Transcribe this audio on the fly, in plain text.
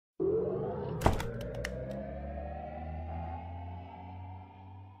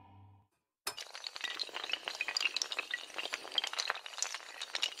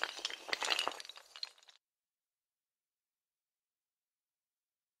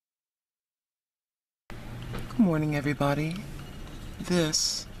Good morning, everybody.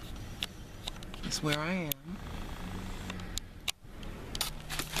 This is where I am.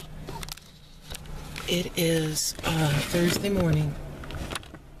 It is Thursday morning.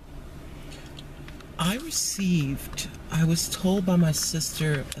 I was told by my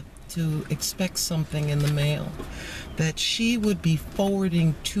sister to expect something in the mail that she would be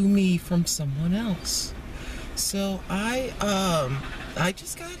forwarding to me from someone else. So I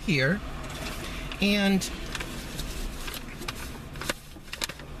just got here, and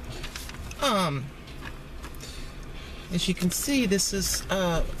as you can see, this is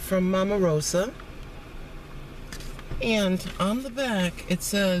from Mama Rosa, and on the back it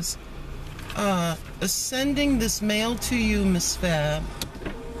says, sending this mail to you, Miss Fab,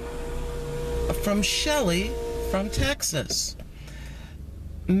 from Shelly from Texas.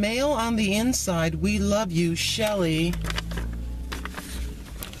 Mail on the inside, we love you, Shelly.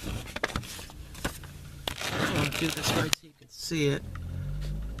 I want to do this right so you can see it.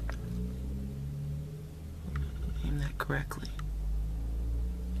 Name that correctly.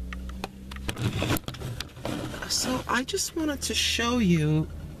 So I just wanted to show you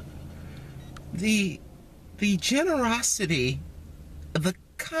the generosity, the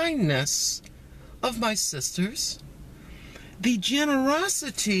kindness of my sisters, the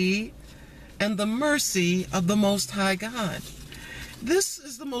generosity and the mercy of the Most High God. This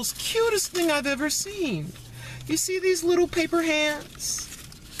is the most cutest thing I've ever seen. You see these little paper hands?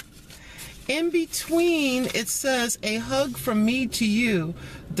 In between, it says, a hug from me to you.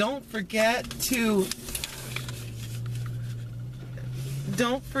 Don't forget to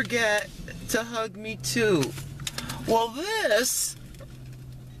hug me too. Well, this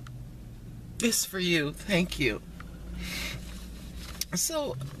is for you. Thank you.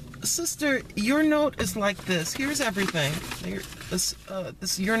 So, sister, your note is like this. Here's everything.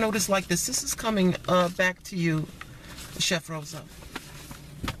 Your note is like this. This is coming back to you, Chef Rosa.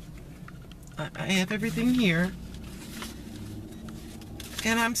 I have everything here.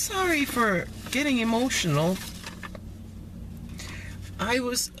 And I'm sorry for getting emotional. I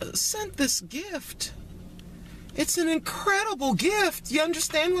was sent this gift. It's an incredible gift. You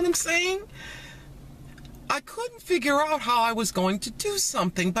understand what I'm saying? I couldn't figure out how I was going to do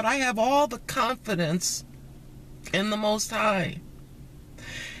something, but I have all the confidence in the Most High.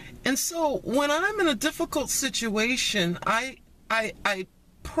 And so when I'm in a difficult situation, I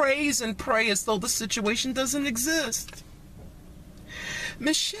praise and pray as though the situation doesn't exist.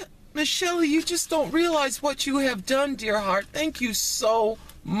 Michelle, you just don't realize what you have done, dear heart. Thank you so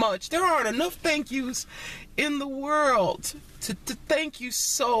much. There aren't enough thank yous in the world to thank you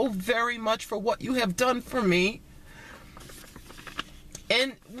so very much for what you have done for me.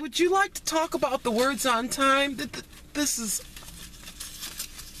 And would you like to talk about the words on time?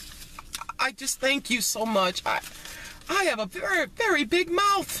 I just thank you so much. I have a very, very big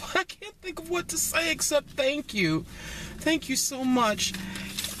mouth. I can't think of what to say except thank you. Thank you so much.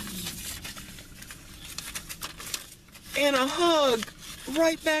 And a hug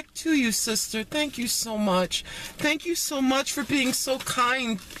right back to you, sister. Thank you so much. Thank you so much for being so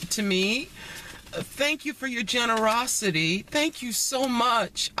kind to me. Thank you for your generosity. Thank you so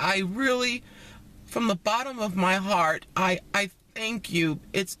much. I really, from the bottom of my heart, I thank you.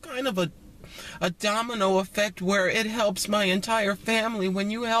 It's kind of a domino effect where it helps my entire family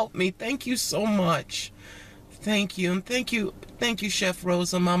when you help me. Thank you so much. Thank you. And thank you, Chef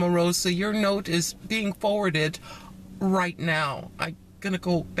Rosa, Mama Rosa. Your note is being forwarded right now. I'm gonna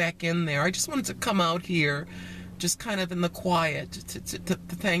go back in there. I just wanted to come out here, just kind of in the quiet, to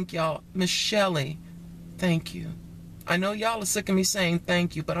thank y'all. Miss Shelly, thank you. I know y'all are sick of me saying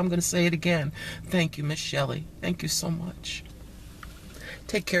thank you, but I'm gonna say it again. Thank you, Miss Shelly. Thank you so much.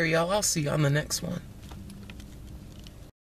 Take care, y'all. I'll see you on the next one.